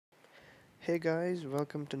Hey guys,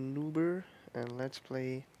 welcome to NOOBER and let's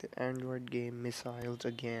play the Android game Missiles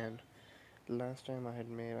again. Last time I had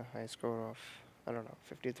made a high score of, I don't know,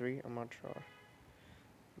 53, I'm not sure.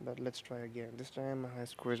 But let's try again. This time my high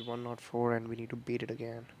score is 104 and we need to beat it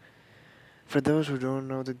again. For those who don't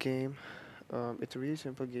know the game, it's a really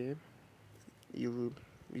simple game. You'll,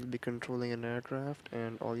 you'll be controlling an aircraft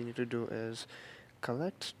and all you need to do is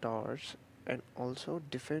collect stars and also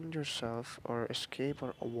defend yourself or escape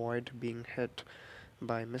or avoid being hit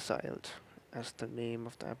by missiles, as the name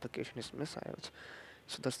of the application is missiles.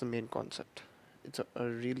 So that's the main concept. It's a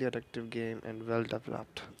really addictive game and well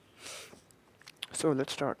developed. So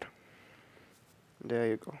let's start. There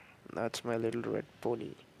you go. That's my little red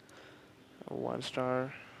pony. 1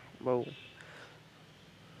 star. Whoa.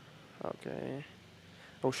 Okay.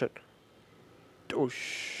 Oh shit. Oh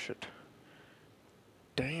shit.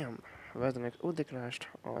 Damn. Where's the next? Oh, they crashed.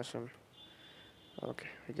 Awesome. Okay,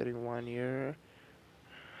 we're getting 1 year.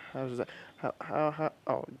 How's that? How?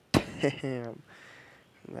 Oh, damn.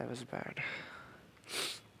 That was bad.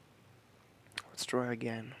 Let's try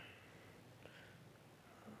again.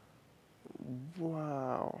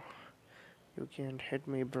 Wow. You can't hit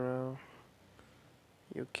me, bro.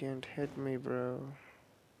 You can't hit me, bro.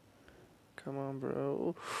 Come on,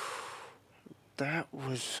 bro. That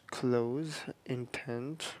was close,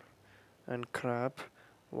 intense, and crap.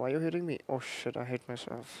 Why are you hitting me? Oh shit, I hit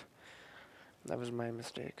myself. That was my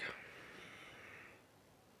mistake.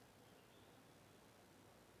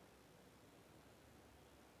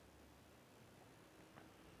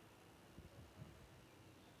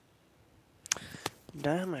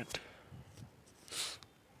 Damn it.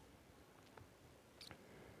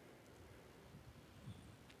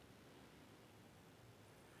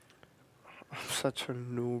 I'm such a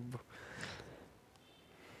noob.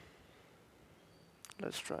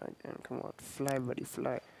 Let's try again. Come on. Fly, buddy,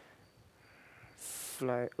 fly.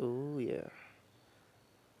 Fly. Oh, yeah.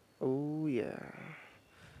 Oh, yeah.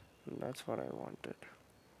 That's what I wanted.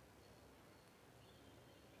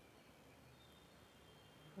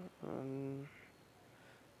 Um,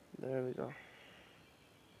 there we go.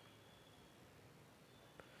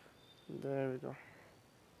 There we go.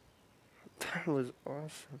 That was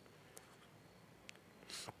awesome.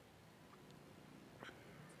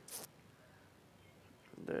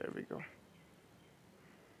 There we go.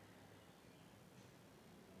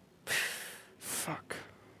 Fuck.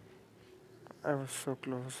 I was so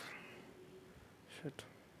close. Shit.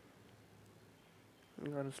 I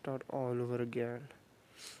gotta start all over again.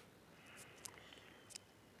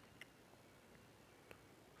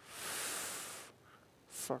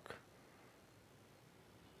 Fuck.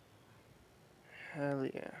 Hell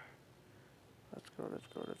yeah. Let's go, let's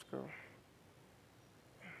go, let's go.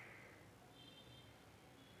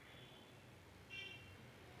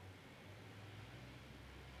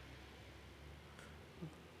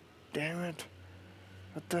 Damn it.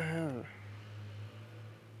 What the hell?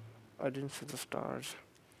 I didn't see the stars.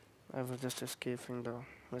 I was just escaping the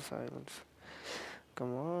missiles.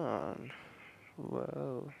 Come on.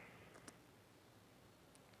 Whoa.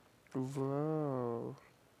 Whoa.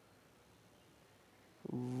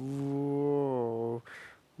 Whoa.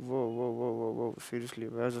 Whoa, whoa, whoa, whoa, whoa. Seriously,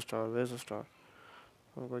 where's the star? Where's the star?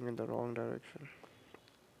 I'm going in the wrong direction.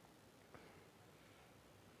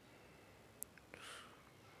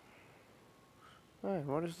 Hey,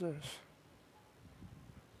 what is this?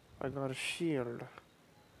 I got a shield.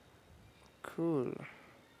 Cool.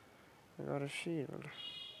 I got a shield.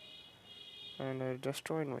 And I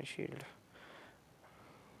destroyed my shield.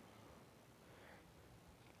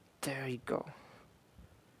 There you go.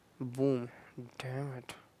 Boom. Damn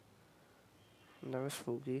it. That was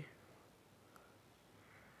spooky.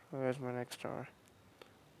 Where's my next star?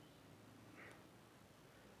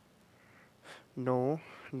 No.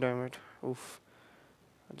 Damn it. Oof.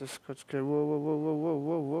 I just got scared. Whoa, whoa, whoa, whoa, whoa,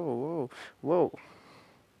 whoa, whoa, whoa. Whoa.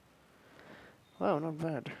 Wow, not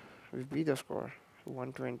bad. We beat the score.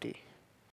 120.